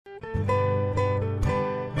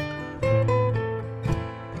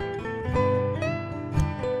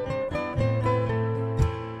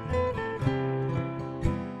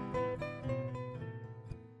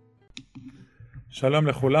שלום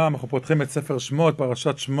לכולם, אנחנו פותחים את ספר שמות,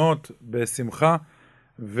 פרשת שמות בשמחה,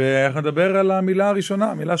 ואנחנו נדבר על המילה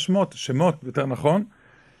הראשונה, המילה שמות, שמות יותר נכון.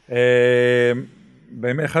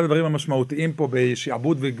 באמת אחד הדברים המשמעותיים פה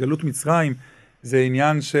בשעבוד וגלות מצרים, זה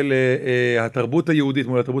עניין של התרבות היהודית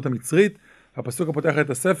מול התרבות המצרית. הפסוק הפותח את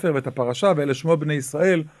הספר ואת הפרשה, ואלה שמות בני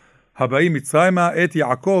ישראל, הבאים מצרימה, את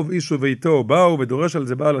יעקב איש וביתו באו, ודורש על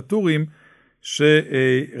זה בעל הטורים,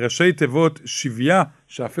 שראשי תיבות שביה,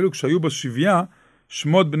 שאפילו כשהיו בשביה,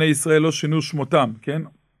 שמות בני ישראל לא שינו שמותם, כן?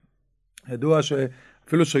 ידוע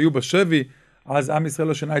שאפילו שהיו בשבי, אז עם ישראל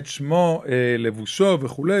לא שינה את שמו, לבושו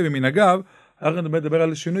וכו', ומנהגיו, אנחנו נדבר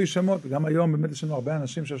על שינוי שמות, וגם היום באמת יש לנו הרבה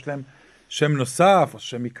אנשים שיש להם שם נוסף, או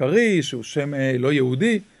שם עיקרי, שהוא שם לא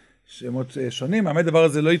יהודי, שמות שונים. האמת דבר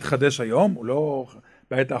הזה לא יתחדש היום, הוא לא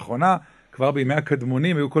בעת האחרונה, כבר בימי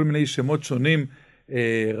הקדמונים היו כל מיני שמות שונים,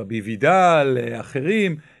 רבי וידל,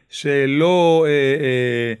 אחרים, שלא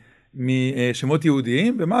משמות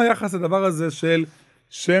יהודיים, ומה היחס לדבר הזה של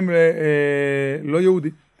שם לא יהודי.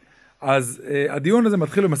 אז הדיון הזה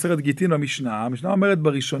מתחיל במסכת גיטין במשנה. המשנה אומרת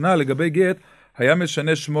בראשונה לגבי גט, היה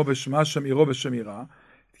משנה שמו בשמה, שם עירו ושם עירה.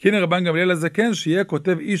 תקין רבן גמליאל הזקן, שיהיה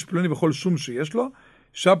כותב איש פלוני בכל שום שיש לו,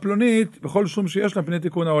 אישה פלונית בכל שום שיש לה, פני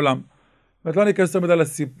תיקון העולם. ואת לא ניכנס יותר מדי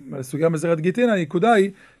לסוגיה מסכת גיטין, הנקודה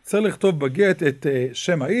היא, צריך לכתוב בגט את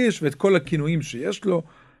שם האיש ואת כל הכינויים שיש לו,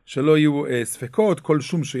 שלא יהיו ספקות, כל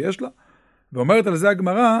שום שיש לה. ואומרת על זה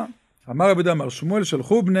הגמרא, אמר רבי דמר שמואל,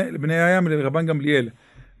 שלחו בני הים לרבן גמליאל,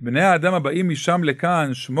 בני האדם הבאים משם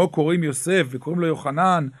לכאן, שמו קוראים יוסף וקוראים לו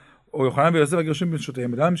יוחנן, או יוחנן ויוסף הגרשים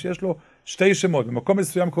בנשותיהם, אדם שיש לו שתי שמות, במקום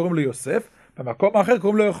מסוים קוראים לו יוסף, במקום האחר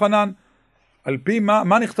קוראים לו יוחנן. על פי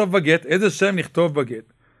מה נכתוב בגט? איזה שם נכתוב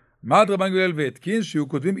בגט? מה רבן גמליאל והתקין? שיהיו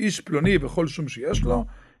כותבים איש פלוני בכל שום שיש לו,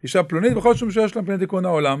 אישה פלונית בכל שום שיש לה, פני תיקון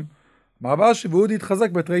העולם. מעבר שבהוד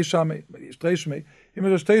יתחזק בתרי שמי. אם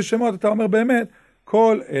יש לו שתי שמות, אתה אומר באמת,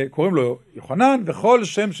 קוראים לו יוחנן וכל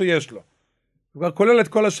שם שיש לו. כבר כולל את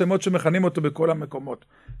כל השמות שמכנים אותו בכל המקומות.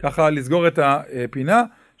 ככה לסגור את הפינה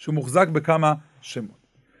שהוא מוחזק בכמה שמות.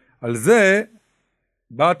 על זה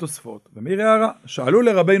בא התוספות, ומי הערה? שאלו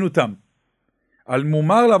לרבינו תם, על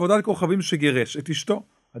מומר לעבודת כוכבים שגירש את אשתו.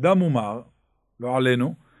 אדם מומר, לא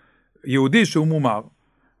עלינו, יהודי שהוא מומר,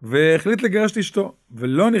 והחליט לגרש את אשתו,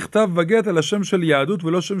 ולא נכתב בגט על השם של יהדות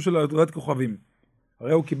ולא שם של עבודת כוכבים.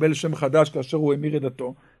 הרי הוא קיבל שם חדש כאשר הוא המיר את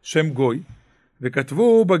דתו, שם גוי,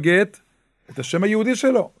 וכתבו בגט את השם היהודי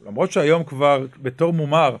שלו. למרות שהיום כבר בתור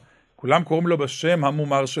מומר, כולם קוראים לו בשם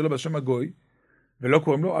המומר שלו, בשם הגוי, ולא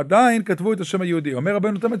קוראים לו, עדיין כתבו את השם היהודי. אומר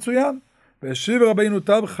רבינו תם מצוין, והשיב רבינו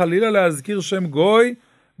תם חלילה להזכיר שם גוי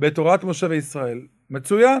בתורת משה וישראל.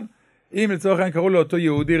 מצוין. אם לצורך העניין קראו לו אותו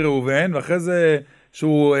יהודי ראובן, ואחרי זה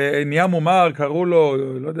שהוא נהיה מומר, קראו לו,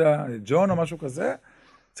 לא יודע, ג'ון או משהו כזה,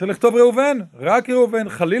 צריך לכתוב ראובן, רק ראובן,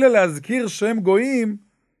 חלילה להזכיר שם גויים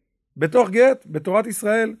בתוך גט, בתורת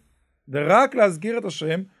ישראל, ורק להזכיר את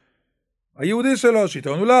השם היהודי שלו,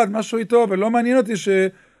 שאיתו נולד, משהו איתו, ולא מעניין אותי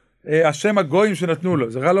שהשם הגויים שנתנו לו,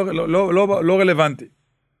 זה לא רלוונטי.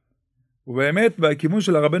 ובאמת, בכיוון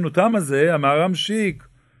של הרבנו תם הזה, המהר"ם שיק,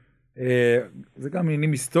 זה גם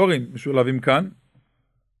עניינים היסטוריים משולבים כאן,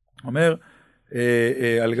 אומר,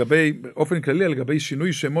 על גבי, באופן כללי, על גבי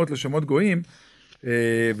שינוי שמות לשמות גויים,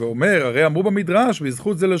 ואומר, הרי אמרו במדרש,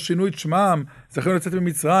 בזכות זה לא שינו את שמם, זכינו לצאת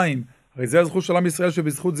ממצרים, הרי זה הזכות של עם ישראל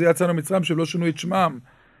שבזכות זה יצאנו ממצרים, שלא שינו את שמם,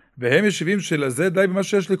 והם ישיבים שלזה די במה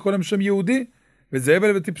שיש לקרוא להם שם יהודי, וזה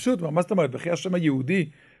הבל וטיפשות. מה זאת אומרת? וכי השם היהודי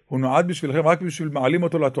הוא נועד בשבילכם רק בשביל מעלים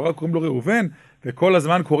אותו לתורה, קוראים לו ראובן, וכל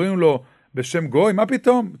הזמן קוראים לו בשם גוי, מה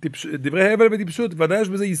פתאום? דברי הבל וטיפשות, ודאי יש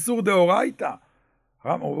בזה איסור דאורייתא.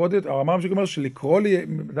 הרמב"ם שאומר שלקרוא לי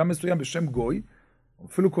אדם מסוים בשם גוי,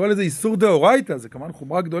 אפילו קורא לזה איסור דאורייתא, זה כמובן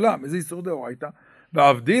חומרה גדולה, איזה איסור דאורייתא?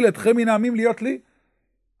 ואבדיל אתכם מן העמים להיות לי.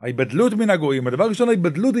 ההיבדלות מן הגויים, הדבר הראשון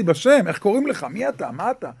ההיבדלות היא בשם, איך קוראים לך? מי אתה?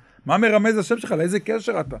 מה אתה? מה מרמז השם שלך? לאיזה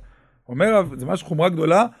קשר אתה? אומר, זה משהו חומרה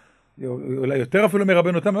גדולה, אולי יותר אפילו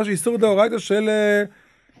מרבנו תם, משהו איסור דאורייתא של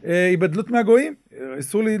היבדלות מהגויים,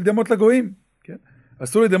 איסור להידמות לגויים, כן?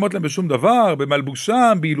 אסור להידמות להם בשום דבר,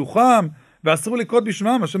 במלבושם, בהילוכם, ואסור לקרות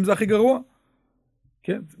בשמם, השם זה הכי גרוע.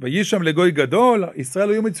 כן? ויהי שם לגוי גדול, ישראל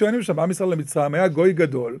היו מצוינים שם, עם ישראל למצרים היה גוי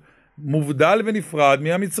גדול, מובדל ונפרד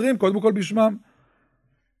מהמצרים, קודם כל בשמם.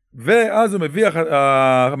 ואז הוא מביא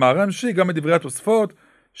המהר"ם שיק גם את דברי התוספות,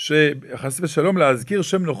 שחס ושלום להזכיר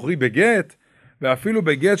שם נוכרי בגט, ואפילו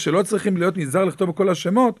בגט שלא צריכים להיות נזהר לכתוב בכל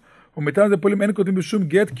השמות, ומטעם זה פועלים אין כותבים בשום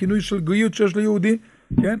גט כינוי של גויות שיש ליהודי,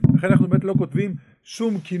 כן? לכן אנחנו באמת לא כותבים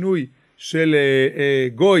שום כינוי של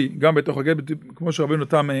גוי, גם בתוך הגט, כמו שרבינו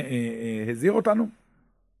תם הזהיר אותנו.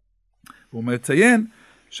 הוא מציין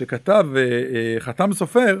שכתב חתם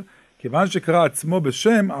סופר, כיוון שקרא עצמו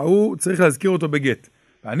בשם, הוא צריך להזכיר אותו בגט.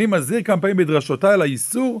 ואני מזהיר כמה פעמים בדרשותיי על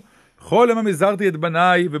האיסור, כל יום הזהרתי את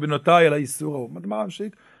בניי ובנותיי על האיסור ההוא. מדבר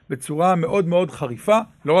ממשיך בצורה מאוד מאוד חריפה,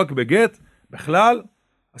 לא רק בגט, בכלל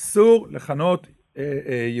אסור לכנות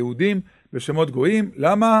יהודים בשמות גויים.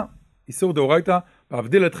 למה? איסור דאורייתא,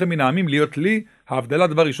 להבדיל אתכם מן העמים להיות לי, ההבדלה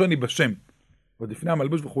דבר ראשון היא בשם. עוד לפני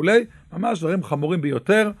המלבוש וכולי, ממש דברים חמורים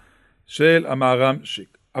ביותר של המהר"ם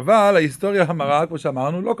שיק. אבל ההיסטוריה המראה, כמו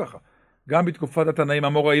שאמרנו, לא ככה. גם בתקופת התנאים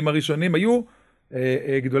המוראים הראשונים היו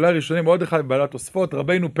גדולי הראשונים, עוד אחד מבעלת תוספות,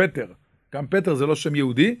 רבינו פטר. גם פטר זה לא שם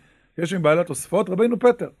יהודי, יש מבעלת תוספות, רבינו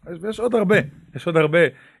פטר. ויש עוד הרבה, יש עוד הרבה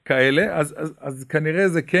כאלה, אז כנראה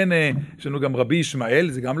זה כן, יש לנו גם רבי ישמעאל,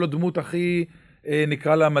 זה גם לא דמות הכי,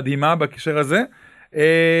 נקרא לה מדהימה בקשר הזה,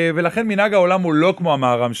 ולכן מנהג העולם הוא לא כמו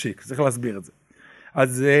המהר"ם שיק, צריך להסביר את זה.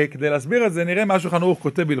 אז כדי להסביר את זה, נראה מה שולחן ערוך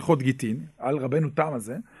כותב בהלכות גיטין, על רבנו תם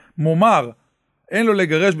הזה, מומר, אין לו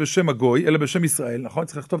לגרש בשם הגוי, אלא בשם ישראל, נכון?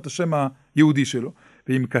 צריך לכתוב את השם היהודי שלו,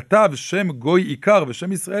 ואם כתב שם גוי עיקר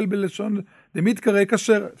ושם ישראל בלשון דמתקרא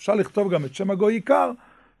כשר, אפשר לכתוב גם את שם הגוי עיקר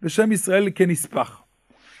ושם ישראל כנספח.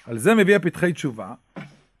 על זה מביא הפתחי תשובה,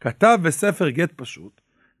 כתב בספר גט פשוט,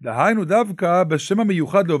 דהיינו דווקא בשם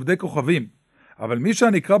המיוחד לעובדי כוכבים, אבל מי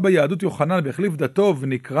שנקרא ביהדות יוחנן והחליף דתו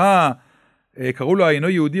ונקרא, קראו לו אינו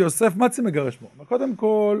יהודי יוסף, מה צי מגרש בו? קודם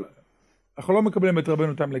כל, אנחנו לא מקבלים את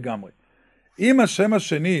רבנו תם לגמרי. אם השם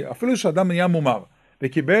השני, אפילו שאדם נהיה מומר,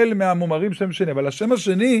 וקיבל מהמומרים שם שני, אבל השם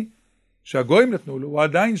השני שהגויים נתנו לו, הוא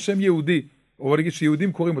עדיין שם יהודי, או נגיד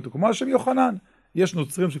שיהודים קוראים אותו, כמו השם יוחנן. יש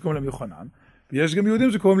נוצרים שקוראים להם יוחנן, ויש גם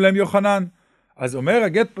יהודים שקוראים להם יוחנן. אז אומר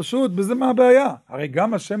הגט פשוט, בזה מה הבעיה? הרי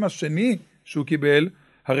גם השם השני שהוא קיבל,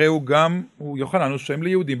 הרי הוא גם, הוא יוחנן, הוא שם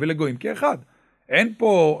ליהודים ולגויים כאחד. אין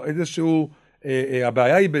פה איזשהו,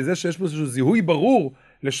 הבעיה היא בזה שיש פה איזשהו זיהוי ברור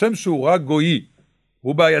לשם שהוא רק גויי.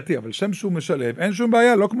 הוא בעייתי, אבל שם שהוא משלב, אין שום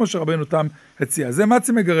בעיה, לא כמו שרבנו תם הציע. זה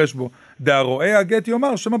מצי מגרש בו. דהרואה הגט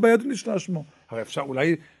יאמר, שם ביהדות נשנה שמו. הרי אפשר,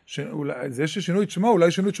 אולי זה ששינו את שמו,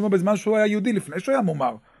 אולי שינו את שמו בזמן שהוא היה יהודי, לפני שהוא היה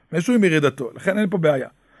מומר, לפני שהוא עם ירידתו, לכן אין פה בעיה.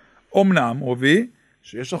 אמנם, הובי,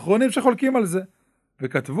 שיש אחרונים שחולקים על זה,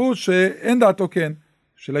 וכתבו שאין דעתו כן,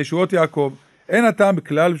 של הישועות יעקב, אין הטעם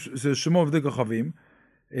בכלל ששמו עובדי כוכבים,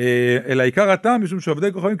 אלא עיקר הטעם, משום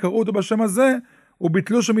שעובדי כוכבים קראו אותו בשם הזה,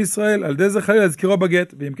 וביטלו שם ישראל, על די זה חלילה להזכירו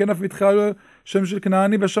בגט, ואם כן אף מתחיל שם של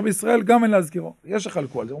כנעני בשם ישראל, גם אין להזכירו. יש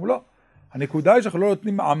שחלקו על זה, אומרים לא. הנקודה היא שאנחנו לא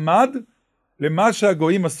נותנים מעמד למה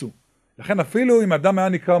שהגויים עשו. לכן אפילו אם אדם היה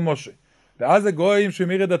נקרא משה, ואז הגויים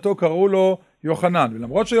שמיר דתו קראו לו יוחנן,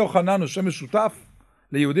 ולמרות שיוחנן הוא שם משותף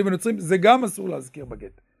ליהודים ונוצרים, זה גם אסור להזכיר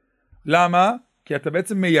בגט. למה? כי אתה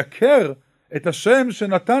בעצם מייקר את השם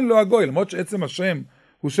שנתן לו הגוי, למרות שעצם השם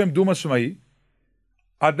הוא שם דו משמעי,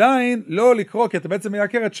 עדיין לא לקרוא, כי אתה בעצם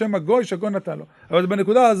מייקר את שם הגוי שהגוי נתן לו. אבל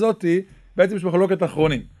בנקודה הזאת, בעצם יש מחלוקת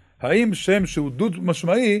אחרונים. האם שם שהוא דו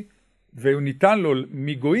משמעי, והוא ניתן לו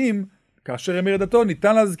מגויים, כאשר ימיר דתו,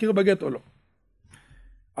 ניתן להזכיר בגט או לא?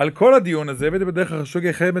 על כל הדיון הזה, הבאתי בדרך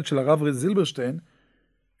החשוגי חמד של הרב זילברשטיין,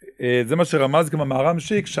 זה מה שרמז גם המהר"ם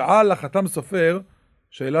שיק, שאל החתם סופר,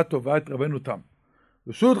 שאלה טובה את רבנו תם.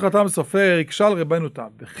 פשוט חתם סופר, יקשל רבנו תם,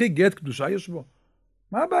 וכי גט קדושה יש בו.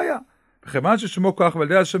 מה הבעיה? וכיוון ששמו כך, ועל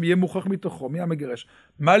ידי השם יהיה מוכח מתוכו, מי המגרש?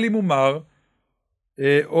 מה לי מומר,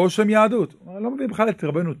 או שם יהדות? אני לא מבין בכלל את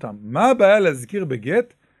רבנו תם. מה הבעיה להזכיר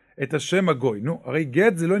בגט את השם הגוי? נו, הרי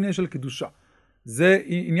גט זה לא עניין של קדושה. זה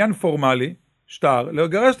עניין פורמלי, שטר,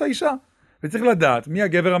 לגרש את האישה. וצריך לדעת מי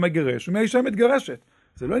הגבר המגרש ומי האישה המתגרשת.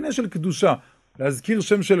 זה לא עניין של קדושה, להזכיר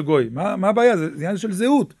שם של גוי. מה הבעיה? זה עניין של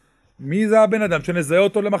זהות. מי זה הבן אדם שנזהה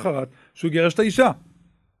אותו למחרת שהוא יגרש את האישה?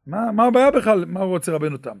 מה הבעיה בכלל? מה הוא רוצה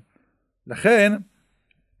רבנו תם? לכן,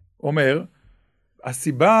 אומר,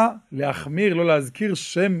 הסיבה להחמיר, לא להזכיר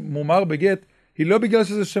שם מומר בגט, היא לא בגלל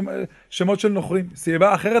שזה שמות של נוכרים,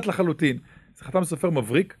 סיבה אחרת לחלוטין. זה חתם סופר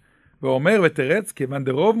מבריק, ואומר ותרץ, כיוון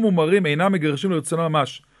דרוב מומרים אינם מגרשים לרצונו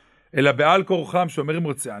ממש, אלא בעל כורחם שאומרים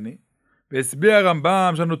רוצעני, והסביר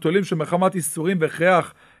הרמב"ם שאנו תולים שמחמת איסורים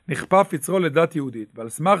והכרח נכפף יצרו לדת יהודית, ועל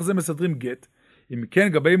סמך זה מסדרים גט. אם כן,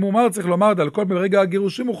 גבי מומר צריך לומר, על כל ברגע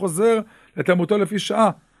הגירושים הוא חוזר לתלמותו לפי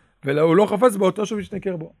שעה, והוא לא חפץ באותו שהוא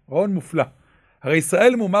משתכר בו. רעיון מופלא. הרי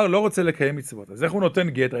ישראל מומר לא רוצה לקיים מצוות, אז איך הוא נותן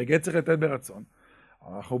גט? הרי גט צריך לתת ברצון.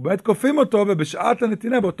 אנחנו באמת כופים אותו, ובשעת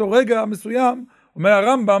הנתינה, באותו רגע מסוים, אומר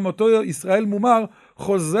הרמב"ם, אותו ישראל מומר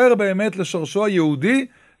חוזר באמת לשורשו היהודי,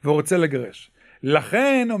 ורוצה לגרש.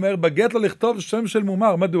 לכן, אומר, בגט לא לכתוב שם של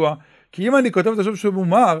מומר. מדוע? כי אם אני כותב את השם של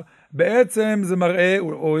מומר, בעצם זה מראה,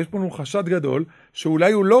 או יש פה חשד גדול,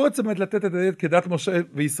 שאולי הוא לא רוצה באמת לתת את הגט כדת משה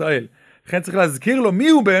וישראל. לכן צריך להזכיר לו מי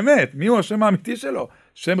הוא באמת, מי הוא השם האמיתי שלו,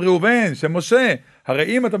 שם ראובן, שם משה.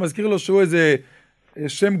 הרי אם אתה מזכיר לו שהוא איזה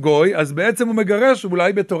שם גוי, אז בעצם הוא מגרש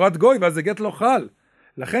אולי בתורת גוי, ואז זה גט לא חל.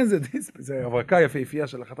 לכן זה דין, זה הברקה יפהפייה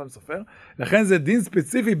של החתן סופר, לכן זה דין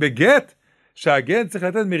ספציפי בגט, שהגט צריך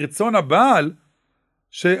לתת מרצון הבעל,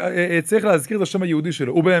 שצריך להזכיר את השם היהודי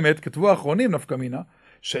שלו. ובאמת, כתבו האחרונים נפקא מינה,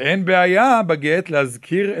 שאין בעיה בגט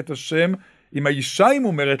להזכיר את השם, אם האישה היא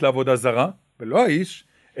מומרת לעבודה זרה, ולא האיש,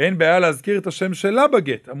 אין בעיה להזכיר את השם שלה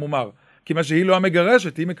בגט, המומר. כי מה שהיא לא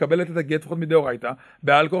המגרשת, היא מקבלת את הגט לפחות מדאורייתא,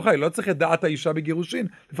 בעל כורחה, היא לא צריך את דעת האישה בגירושין,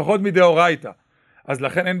 לפחות מדאורייתא. אז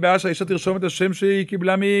לכן אין בעיה שהאישה תרשום את השם שהיא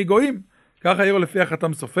קיבלה מגויים. ככה העיר לפי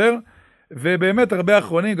החתם סופר, ובאמת הרבה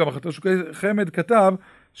אחרונים, גם החתם שוקי חמד כתב,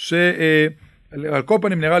 על כל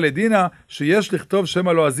פנים נראה לדינה, שיש לכתוב שם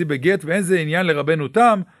הלועזי בגט, ואין זה עניין לרבנו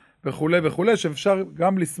תם, וכו' וכו', שאפשר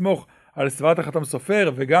גם לסמוך על סברת החתם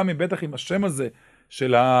סופר, וגם אם בטח עם השם הזה,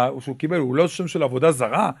 שהוא קיבל, הוא לא שם של עבודה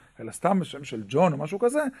זרה, אלא סתם שם של ג'ון או משהו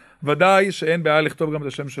כזה, ודאי שאין בעיה לכתוב גם את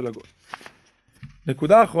השם של הגוי.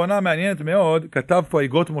 נקודה אחרונה מעניינת מאוד, כתב פה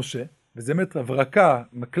איגרות משה, וזה באמת הברקה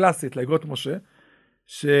קלאסית לאיגרות משה,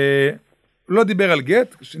 שלא דיבר על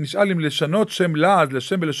גט, שנשאל אם לשנות שם לעז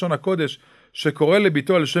לשם בלשון הקודש, שקורא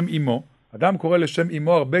לביתו על שם אמו, אדם קורא לשם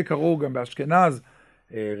אמו, הרבה קראו גם באשכנז,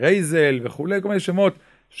 רייזל וכו', כל מיני שמות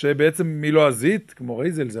שבעצם מלועזית, כמו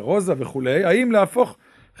רייזל זה רוזה וכו', האם להפוך,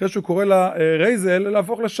 אחרי שהוא קורא לה רייזל,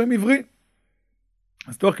 להפוך לשם עברי.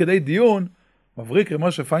 אז תוך כדי דיון, מבריק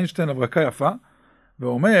משה פיינשטיין הברקה יפה,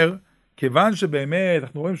 ואומר, כיוון שבאמת,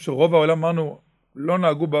 אנחנו רואים שרוב העולם אמרנו, לא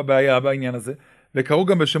נהגו בבעיה בעניין הזה, וקראו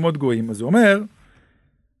גם בשמות גויים, אז הוא אומר,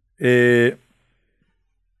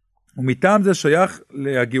 ומטעם זה שייך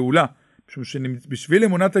לגאולה, משום שבשביל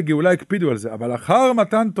אמונת הגאולה הקפידו על זה, אבל אחר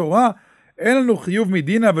מתן תורה, אין לנו חיוב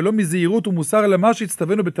מדינה ולא מזהירות ומוסר למה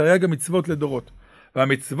שהצטווינו בתרי"ג המצוות לדורות.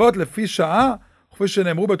 והמצוות לפי שעה, כפי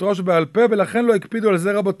שנאמרו בתורה שבעל פה, ולכן לא הקפידו על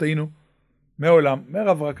זה רבותינו מעולם. אומר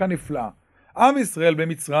הברקה נפלאה. עם ישראל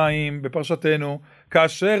במצרים, בפרשתנו,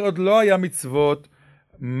 כאשר עוד לא היה מצוות,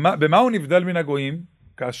 במה הוא נבדל מן הגויים?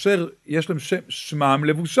 כאשר יש להם שמם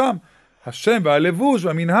לבושם. השם והלבוש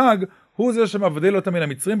והמנהג הוא זה שמבדיל אותם מן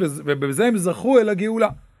המצרים, ובזה הם זכו אל הגאולה.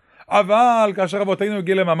 אבל כאשר אבותינו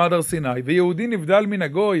הגיע למעמד הר סיני, ויהודי נבדל מן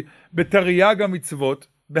הגוי בתרי"ג המצוות,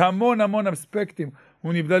 בהמון המון אספקטים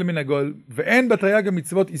הוא נבדל מן הגוי, ואין בתרי"ג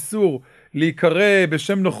המצוות איסור להיקרא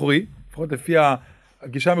בשם נוכרי, לפחות לפי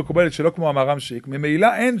הגישה המקובלת שלא כמו המהר"ם שיק,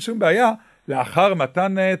 ממילא אין שום בעיה לאחר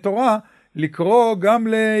מתן תורה לקרוא גם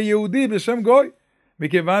ליהודי בשם גוי,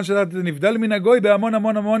 מכיוון שאתה נבדל מן הגוי בהמון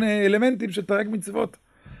המון המון אלמנטים של תרי"ג מצוות.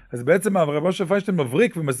 אז בעצם הרב משה פיינשטיין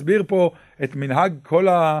מבריק ומסביר פה את מנהג כל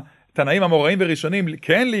התנאים המוראים וראשונים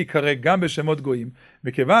כן להיקרא גם בשמות גויים,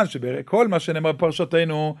 מכיוון שבכל מה שנאמר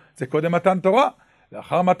בפרשתנו זה קודם מתן תורה.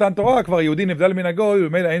 לאחר מתן תורה כבר יהודי נבדל מן הגוי,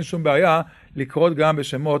 ובמילא אין שום בעיה לקרות גם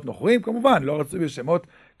בשמות נוכרים, כמובן לא רצוי בשמות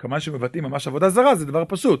כמובן שמבטאים ממש עבודה זרה, זה דבר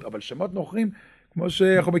פשוט, אבל שמות נוכרים כמו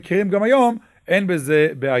שאנחנו מכירים גם היום, אין בזה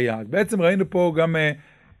בעיה. בעצם ראינו פה גם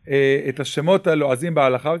את השמות הלועזים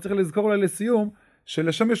בהלכה, וצריך לזכור לה לסיום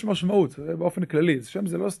שלשם יש משמעות, באופן כללי, שם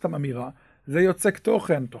זה לא סתם אמירה, זה יוצק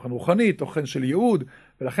תוכן, תוכן רוחני, תוכן של ייעוד,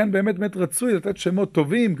 ולכן באמת רצוי לתת שמות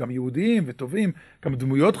טובים, גם יהודיים וטובים, גם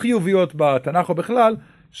דמויות חיוביות בתנ"ך או בכלל,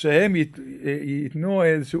 שהם ייתנו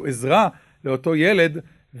איזושהי עזרה לאותו ילד,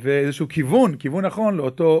 ואיזשהו כיוון נכון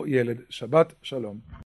לאותו ילד. שבת שלום.